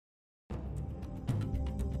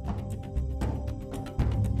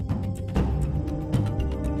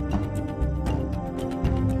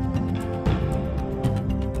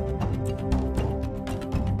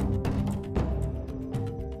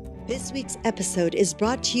This week's episode is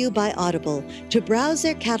brought to you by Audible. To browse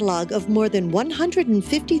their catalog of more than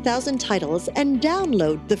 150,000 titles and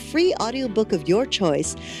download the free audiobook of your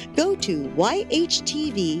choice, go to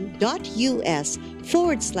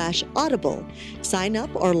yhtv.us/audible. Sign up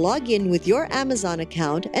or log in with your Amazon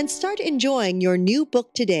account and start enjoying your new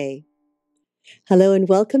book today. Hello and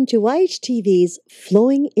welcome to YHTV's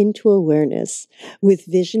Flowing into Awareness with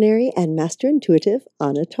visionary and master intuitive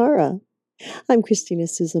Anna Tara. I'm Christina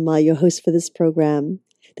Suzuma, your host for this program.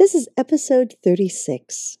 This is episode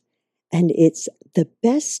 36, and it's the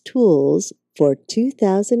best tools for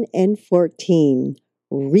 2014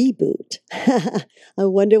 reboot. I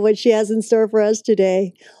wonder what she has in store for us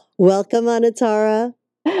today. Welcome, Anna Tara.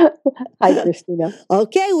 Hi, Christina.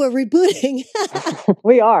 Okay, we're rebooting.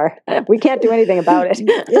 We are. We can't do anything about it.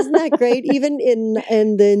 Isn't that great? Even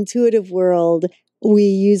in the intuitive world, we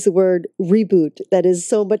use the word reboot that is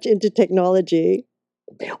so much into technology.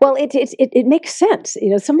 Well, it makes sense.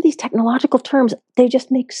 You know, some of these technological terms, they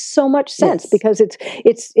just make so much sense because it's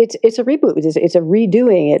a reboot. It's a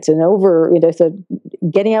redoing. It's it's a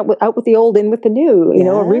getting out with the old, in with the new. You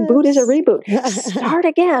know, a reboot is a reboot. Start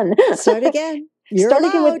again. Start again.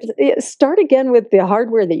 Start again with the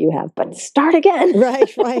hardware that you have, but start again.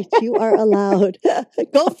 Right. You are allowed.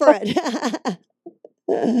 Go for it.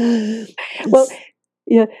 Well,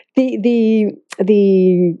 yeah, the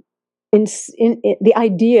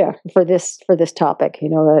idea for this topic, you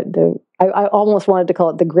know, I almost wanted to call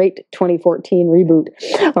it the Great 2014 Reboot,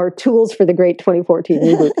 or Tools for the Great 2014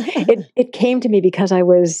 Reboot. It came to me because I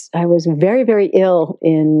was very, very ill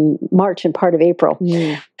in March and part of April,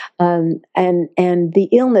 and the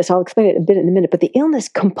illness, I'll explain it a bit in a minute, but the illness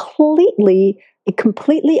completely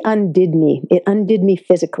undid me. It undid me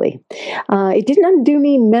physically. It didn't undo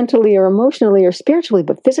me mentally or emotionally or spiritually,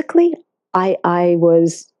 but physically, I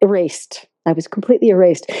was erased. I was completely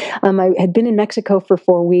erased. I had been in Mexico for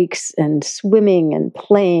 4 weeks and swimming and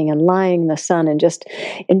playing and lying in the sun and just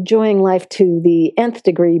enjoying life to the nth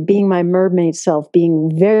degree, being my mermaid self, being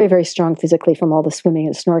very, very strong physically from all the swimming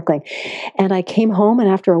and snorkeling. And I came home, and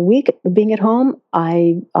after a week being at home,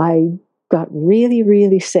 I got really,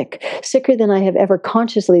 really sick, sicker than I have ever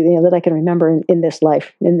consciously, you know, that I can remember in this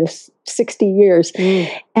life, in this 60 years.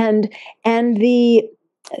 And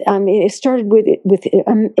it started with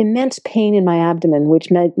immense pain in my abdomen, which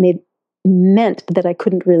meant that I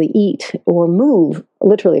couldn't really eat or move,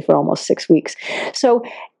 literally, for almost 6 weeks. So,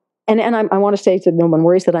 and I want to say that no one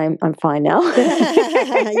worries that I'm fine now.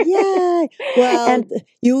 Yeah. Well,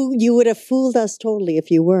 you would have fooled us totally if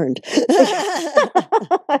you weren't.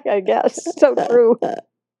 I guess. So true.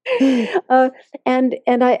 And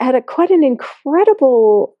I had quite an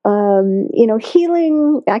incredible,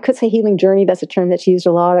 healing. I could say healing journey. That's a term that's used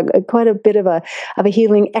a lot. Quite a bit of a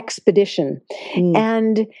healing expedition,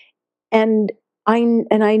 and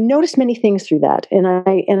I noticed many things through that, and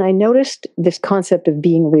I noticed this concept of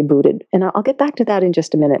being rebooted, and I'll get back to that in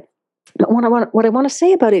just a minute. But what I want to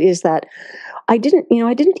say about it is that I didn't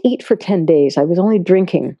eat for 10 days. I was only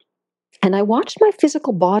drinking. And I watched my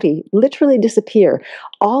physical body literally disappear.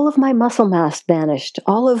 All of my muscle mass vanished.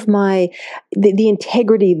 All of the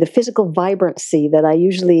integrity, the physical vibrancy that I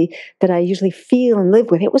usually feel and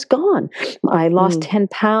live with, it was gone. I lost 10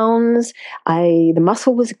 pounds. The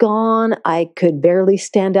muscle was gone. I could barely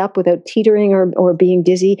stand up without teetering or being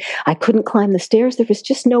dizzy. I couldn't climb the stairs. There was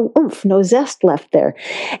just no oomph, no zest left there.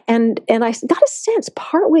 And I got a sense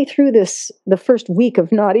partway through the first week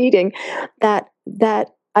of not eating that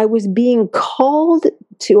I was being called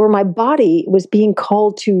to, or my body was being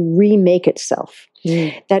called to remake itself.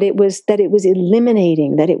 That it was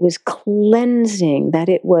eliminating, that it was cleansing, that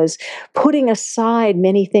it was putting aside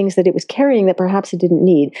many things that it was carrying that perhaps it didn't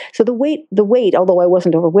need. So the weight, although I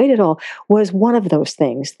wasn't overweight at all, was one of those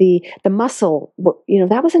things. The muscle,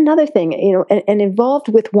 that was another thing. And involved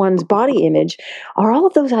with one's body image are all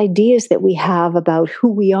of those ideas that we have about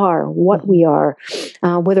who we are, what we are,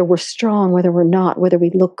 whether we're strong, whether we're not, whether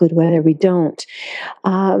we look good, whether we don't.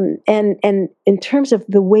 And in terms of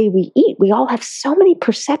the way we eat, we all have so many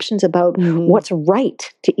perceptions about what's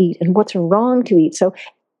right to eat and what's wrong to eat. So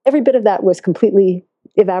every bit of that was completely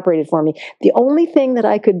evaporated for me. The only thing that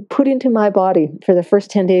I could put into my body for the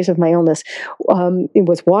first 10 days of my illness, it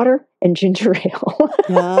was water and ginger ale.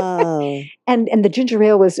 Wow. And the ginger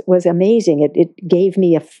ale was amazing. It gave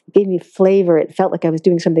me flavor. It felt like I was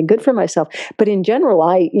doing something good for myself. But in general,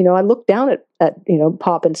 I looked down at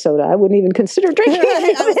pop and soda. I wouldn't even consider drinking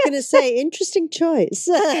it. I was going to say, interesting choice.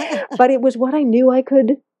 But it was what I knew I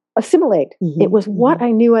could assimilate. It was what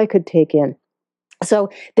I knew I could take in. So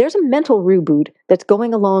there's a mental reboot that's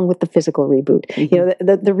going along with the physical reboot.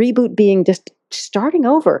 The reboot being just starting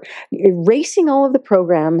over, erasing all of the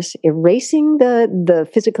programs, erasing the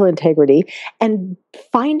physical integrity, and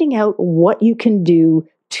finding out what you can do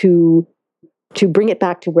to bring it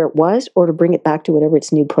back to where it was, or to bring it back to whatever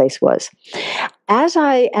its new place was. As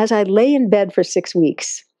I lay in bed for 6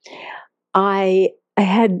 weeks, I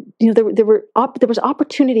had, there was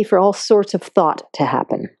opportunity for all sorts of thought to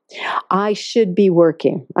happen. I should be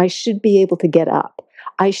working. I should be able to get up.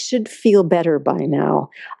 I should feel better by now.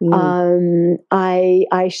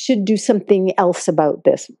 I should do something else about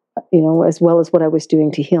this, as well as what I was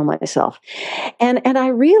doing to heal myself. And I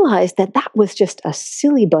realized that was just a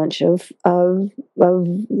silly bunch of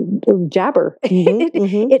jabber.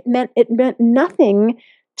 It meant nothing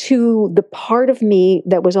to the part of me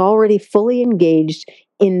that was already fully engaged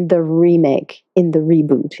in the remake, in the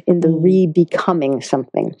reboot, in the re-becoming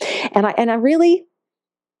something. And I really,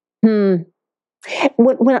 when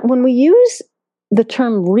we use the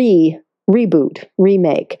term reboot,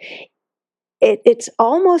 remake, it's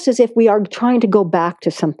almost as if we are trying to go back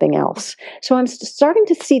to something else. So I'm starting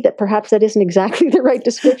to see that perhaps that isn't exactly the right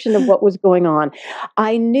description of what was going on.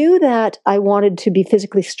 I knew that I wanted to be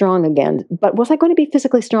physically strong again, but was I going to be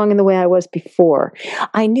physically strong in the way I was before?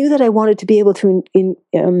 I knew that I wanted to be able to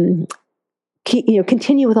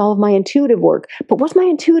continue with all of my intuitive work, but was my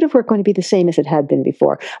intuitive work going to be the same as it had been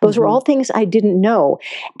before? Those were all things I didn't know.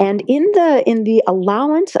 And in the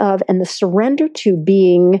allowance of and the surrender to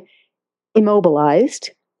being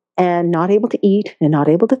immobilized and not able to eat and not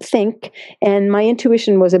able to think, and my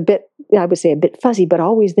intuition was a bit fuzzy, but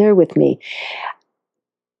always there with me.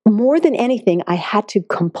 More than anything, I had to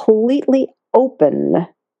completely open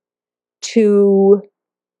to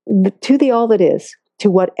the all that is, to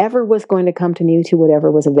whatever was going to come to me, to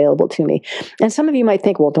whatever was available to me. And some of you might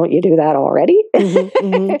think, well, don't you do that already?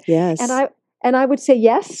 Yes. And I would say,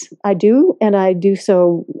 yes, I do. And I do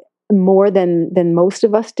so more than most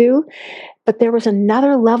of us do. But there was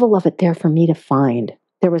another level of it there for me to find.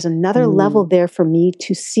 There was another level there for me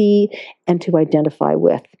to see and to identify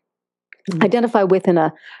with. Identify with in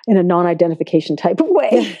a non-identification type of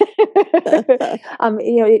way.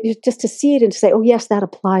 Just to see it and to say, oh yes, that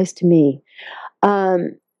applies to me.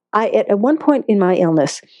 At one point in my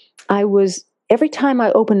illness, every time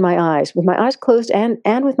I opened my eyes, with my eyes closed and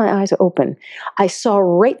with my eyes open, I saw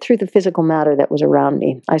right through the physical matter that was around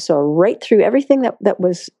me. I saw right through everything that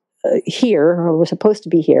was here, or was supposed to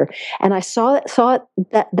be here, and I saw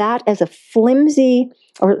that as a flimsy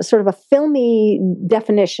or sort of a filmy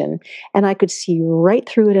definition, and I could see right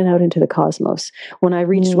through it and out into the cosmos. When I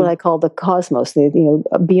reached what I call the cosmos,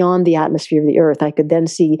 beyond the atmosphere of the Earth, I could then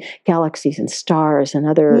see galaxies and stars and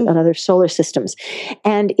other solar systems,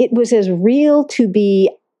 and it was as real to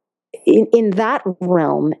be in that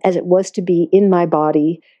realm as it was to be in my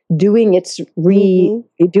body, doing its recreating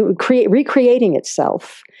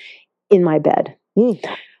itself in my bed.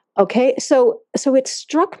 Okay, so it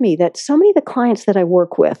struck me that so many of the clients that I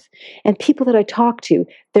work with and people that I talk to,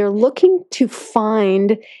 they're looking to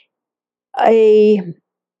find a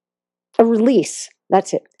release.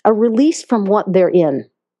 That's it, a release from what they're in,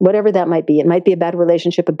 whatever that might be. It might be a bad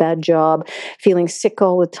relationship, a bad job, feeling sick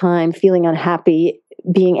all the time, feeling unhappy,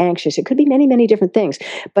 being anxious. It could be many, many different things.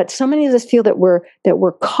 But so many of us feel that we're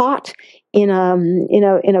caught in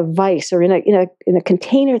a vice, or in a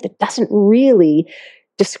container that doesn't really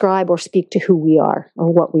describe or speak to who we are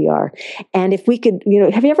or what we are. And if we could,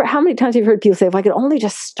 how many times have you heard people say, if I could only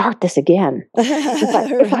just start this again,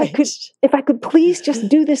 if I could please just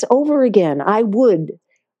do this over again, I would.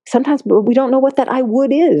 Sometimes we don't know what that I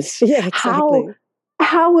would is. Yeah, exactly.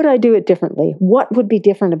 How would I do it differently? What would be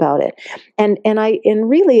different about it? And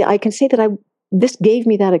really, I can say that this gave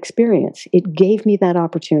me that experience. It gave me that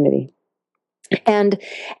opportunity. And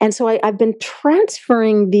so I've been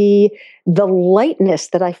transferring the lightness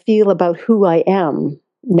that I feel about who I am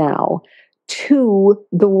now to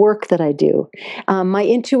the work that I do. My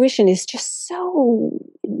intuition is just so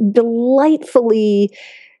delightfully,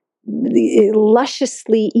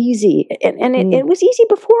 lusciously easy, and it was easy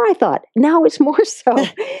before, I thought. Now it's more so.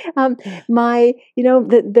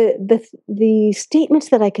 The statements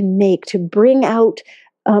that I can make to bring out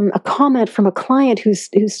a comment from a client who's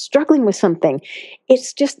struggling with something,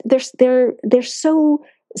 it's just they're so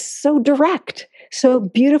direct, so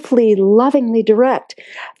beautifully, lovingly direct,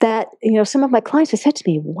 that some of my clients have said to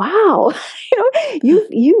me, "Wow,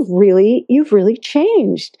 you've really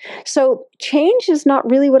changed." So change is not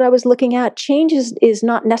really what I was looking at. Change is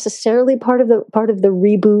not necessarily part of the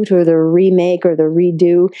reboot or the remake or the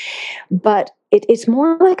redo, but it's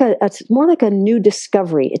more like a new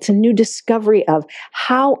discovery. It's a new discovery of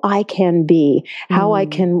how I can be, how I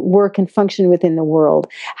can work and function within the world,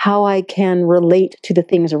 how I can relate to the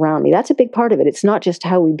things around me. That's a big part of it. It's not just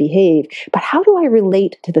how we behave, but how do I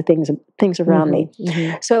relate to the things around me?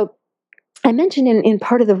 So I mentioned in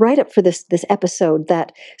part of the write-up for this episode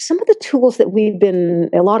that some of the tools that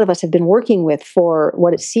a lot of us have been working with for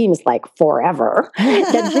what it seems like forever,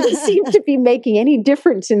 that didn't seem to be making any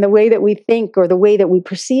difference in the way that we think or the way that we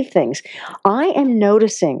perceive things. I am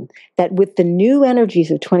noticing that with the new energies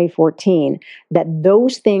of 2014, that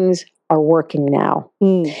those things are working now.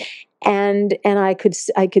 And I could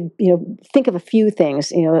think of a few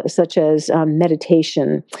things, such as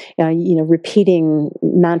meditation, repeating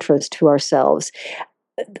mantras to ourselves.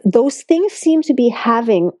 Those things seem to be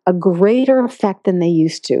having a greater effect than they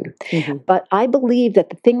used to. But I believe that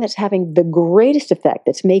the thing that's having the greatest effect,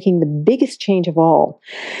 that's making the biggest change of all,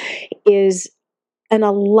 is an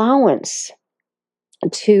allowance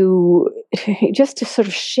to sort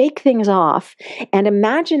of shake things off and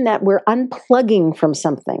imagine that we're unplugging from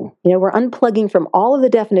something. We're unplugging from all of the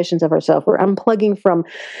definitions of ourselves. We're unplugging from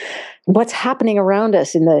what's happening around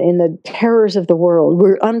us in the terrors of the world.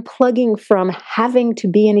 We're unplugging from having to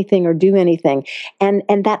be anything or do anything. And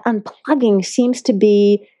that unplugging seems to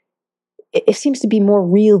be more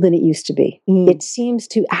real than it used to be. It seems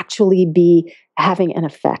to actually be having an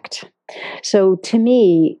effect. So to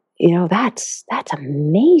me, that's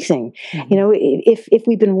amazing. If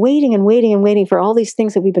we've been waiting and waiting and waiting for all these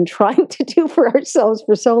things that we've been trying to do for ourselves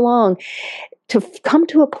for so long, to come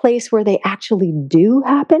to a place where they actually do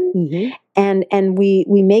happen, and we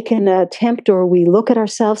make an attempt, or we look at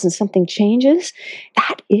ourselves and something changes,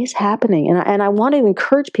 that is happening. And I want to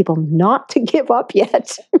encourage people not to give up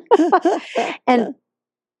yet. And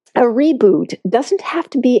a reboot doesn't have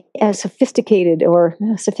to be as sophisticated,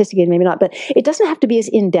 maybe not, but it doesn't have to be as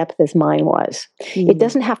in-depth as mine was. It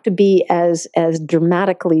doesn't have to be as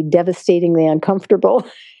dramatically, devastatingly uncomfortable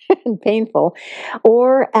and painful,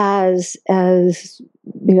 or as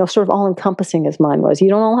sort of all-encompassing as mine was. You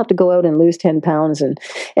don't all have to go out and lose 10 pounds and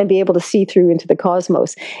be able to see through into the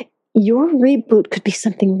cosmos. Your reboot could be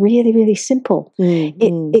something really, really simple.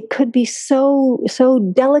 It could be so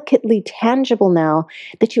delicately tangible now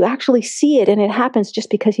that you actually see it, and it happens just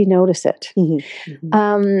because you notice it.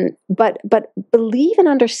 But believe and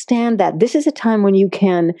understand that this is a time when you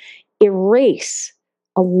can erase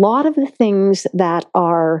a lot of the things that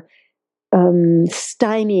are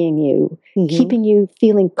stymieing you, keeping you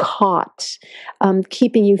feeling caught,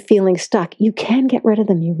 keeping you feeling stuck. You can get rid of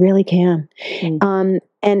them. You really can.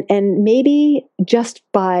 And maybe just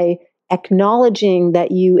by acknowledging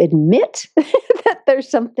that you admit that there's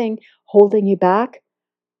something holding you back,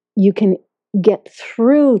 you can get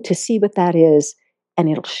through to see what that is, and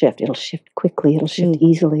it'll shift. It'll shift quickly. It'll shift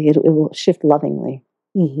easily. It will shift lovingly.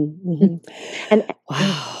 And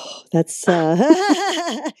wow. That's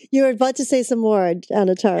you were about to say some more,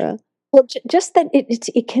 Anatara. Well, just that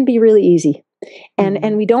it can be really easy,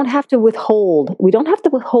 and we don't have to withhold. We don't have to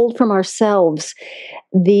withhold from ourselves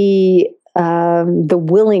the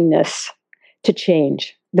willingness to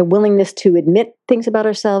change, the willingness to admit things about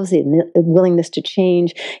ourselves, the willingness to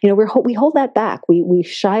change. We hold that back. We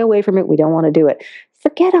shy away from it. We don't want to do it.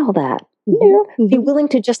 Forget all that. Be willing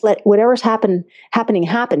to just let whatever's happening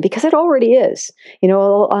happen, because it already is.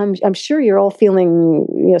 I'm sure you're all feeling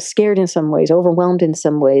scared in some ways, overwhelmed in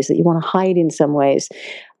some ways, that you want to hide in some ways.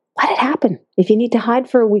 Let it happen. If you need to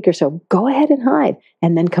hide for a week or so, go ahead and hide,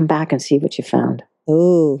 and then come back and see what you found.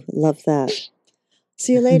 Oh, love that.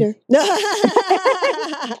 See you later.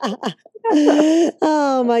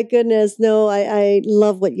 Oh my goodness. No, I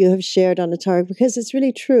love what you have shared, Anatara, because it's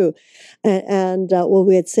really true. And what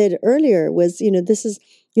we had said earlier was, this is,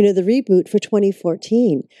 the reboot for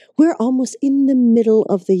 2014. We're almost in the middle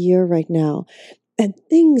of the year right now, and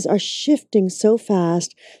things are shifting so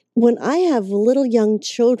fast. When I have little young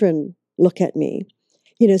children look at me,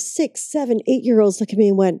 6, 7, 8-year-olds look at me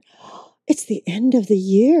and went, oh, it's the end of the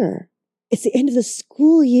year. It's the end of the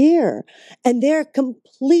school year. And they're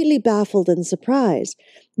completely baffled and surprised.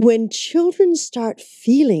 When children start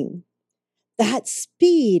feeling that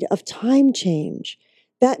speed of time change,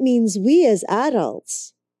 that means we as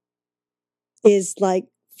adults is like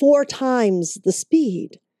 4 times the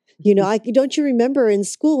speed. Don't you remember in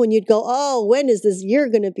school when you'd go, oh, when is this year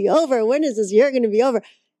going to be over? When is this year going to be over?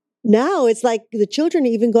 Now it's like the children are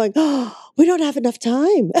even going, oh, we don't have enough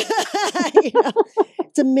time.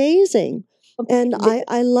 It's amazing. And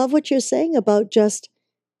I love what you're saying about just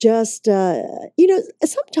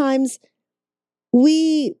sometimes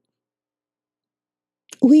we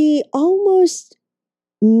almost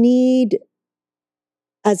need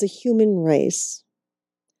as a human race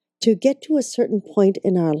to get to a certain point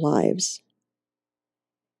in our lives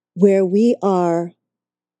where we are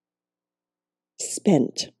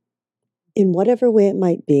spent in whatever way it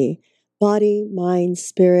might be, body, mind,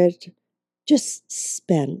 spirit, just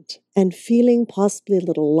spent and feeling possibly a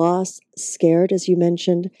little lost, scared, as you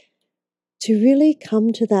mentioned, to really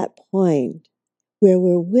come to that point where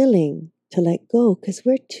we're willing to let go because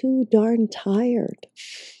we're too darn tired.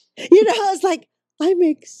 You know, it's like, I'm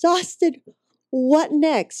exhausted. What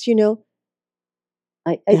next? You know,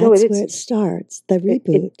 I that's know where it starts, the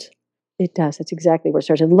reboot. It does. It's exactly where it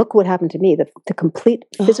starts. And look what happened to me, the complete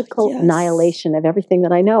physical annihilation of everything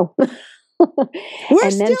that I know.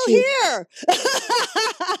 We're still here.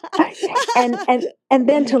 and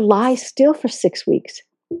then to lie still for 6 weeks.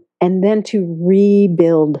 And then to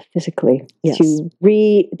rebuild physically,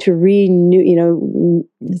 to renew, you know,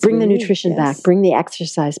 bring the nutrition back, bring the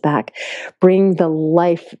exercise back, bring the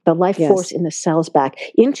life force in the cells back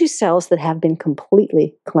into cells that have been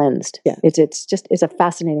completely cleansed. Yeah. It's a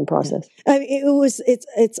fascinating process. I mean,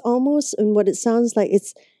 it's almost, and what it sounds like,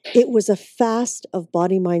 it was a fast of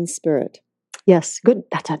body, mind, spirit. Yes, good.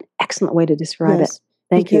 That's an excellent way to describe it.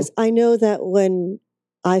 Thank you. Because I know that when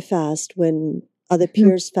I fast, when other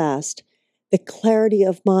peers fast, the clarity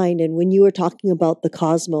of mind, and when you were talking about the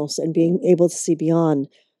cosmos and being able to see beyond,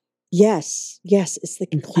 yes, it's the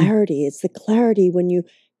clarity. It's the clarity when you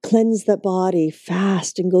cleanse the body,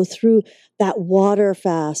 fast, and go through that water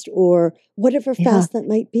fast or whatever fast that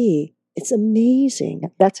might be. It's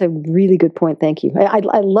amazing. That's a really good point. Thank you.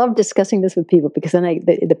 I love discussing this with people because then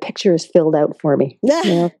the picture is filled out for me. You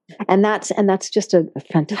know? and that's just a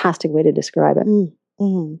fantastic way to describe it. Mm.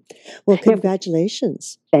 Well,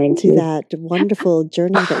 congratulations Thank you. that wonderful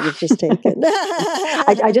journey that you've just taken.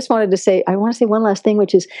 I just wanted to say, I want to say one last thing,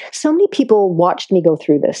 which is so many people watched me go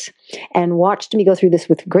through this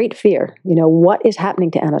with great fear. You know, what is happening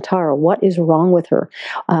to Anatara? What is wrong with her?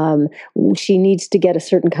 She needs to get a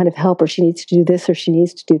certain kind of help, or she needs to do this, or she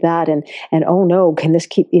needs to do that. And oh no, can this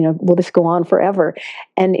keep, you know, will this go on forever?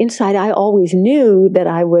 And inside, I always knew that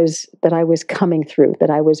I was coming through, that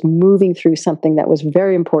I was moving through something that was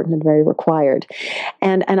very important and very required.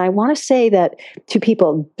 And I want to say that to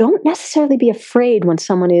people, don't necessarily be afraid when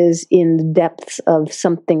someone is in the depths of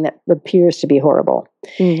something that appears to be horrible.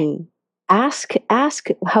 Mm-hmm. Ask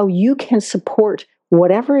how you can support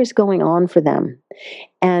whatever is going on for them,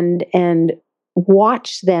 and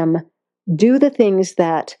watch them do the things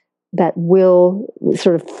that will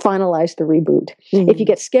sort of finalize the reboot. Mm-hmm. If you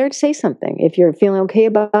get scared, say something. If you're feeling okay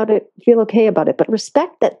about it, feel okay about it. But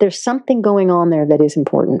respect that there's something going on there that is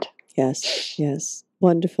important. Yes.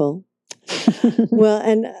 Wonderful. Well,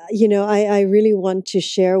 and, you know, I really want to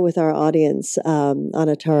share with our audience,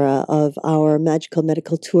 Anatara, of our Magical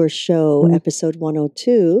Medical Tour show, episode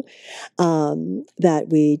 102, that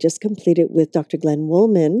we just completed with Dr. Glenn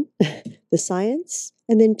Woolman, the science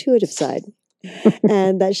and the intuitive side.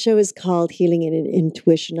 And that show is called Healing and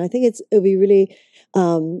Intuition. I think it would be really,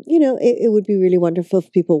 it would be really wonderful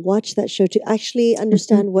if people watch that show to actually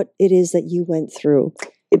understand what it is that you went through.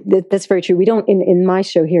 That's very true. We don't, in my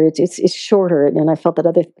show here, it's shorter, and I felt that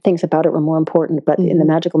other things about it were more important. But in the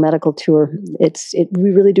Magical Medical Tour,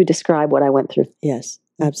 we really do describe what I went through. Yes,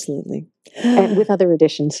 absolutely. And with other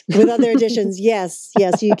additions. Yes.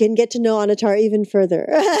 You can get to know Anatara even further.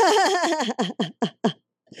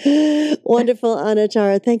 Wonderful,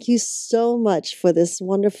 Anatara. Thank you so much for this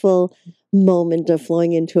wonderful moment of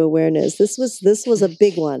flowing into awareness. This was a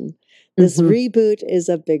big one. This reboot is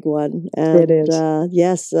a big one. And, it is.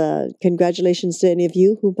 Yes, congratulations to any of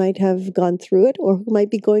you who might have gone through it or who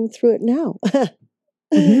might be going through it now.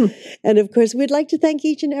 And of course, we'd like to thank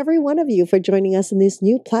each and every one of you for joining us in this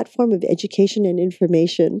new platform of education and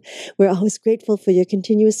information. We're always grateful for your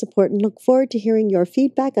continuous support and look forward to hearing your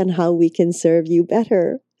feedback on how we can serve you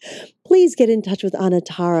better. Please get in touch with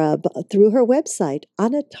Anatara through her website,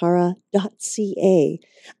 anatara.ca,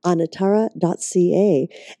 anatara.ca.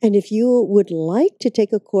 And if you would like to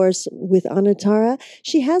take a course with Anatara,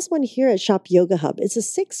 she has one here at Shop Yoga Hub. It's a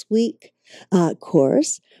 6-week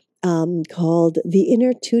course called The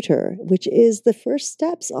Inner Tutor, which is the first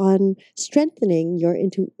steps on strengthening your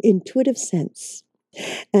intuitive sense.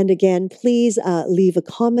 And again, please leave a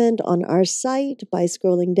comment on our site by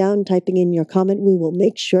scrolling down, typing in your comment. We will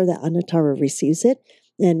make sure that Anatara receives it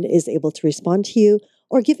and is able to respond to you,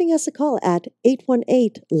 or giving us a call at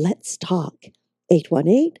 818-LETS-TALK.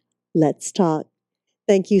 818-LETS-TALK.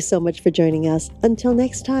 Thank you so much for joining us. Until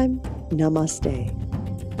next time, namaste.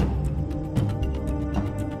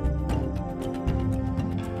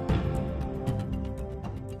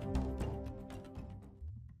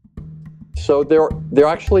 So there They're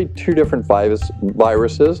actually two different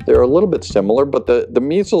viruses. They're a little bit similar, but the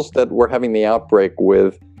measles that we're having the outbreak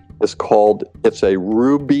with is it's a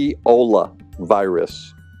rubeola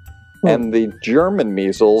virus. And the German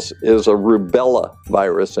measles is a rubella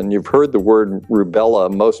virus. And you've heard the word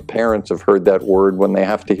rubella. Most parents have heard that word when they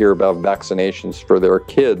have to hear about vaccinations for their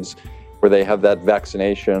kids, where they have that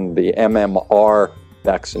vaccination, the MMR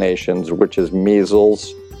vaccinations, which is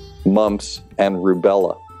measles, mumps, and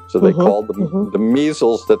rubella. So they called them the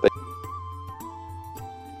measles that they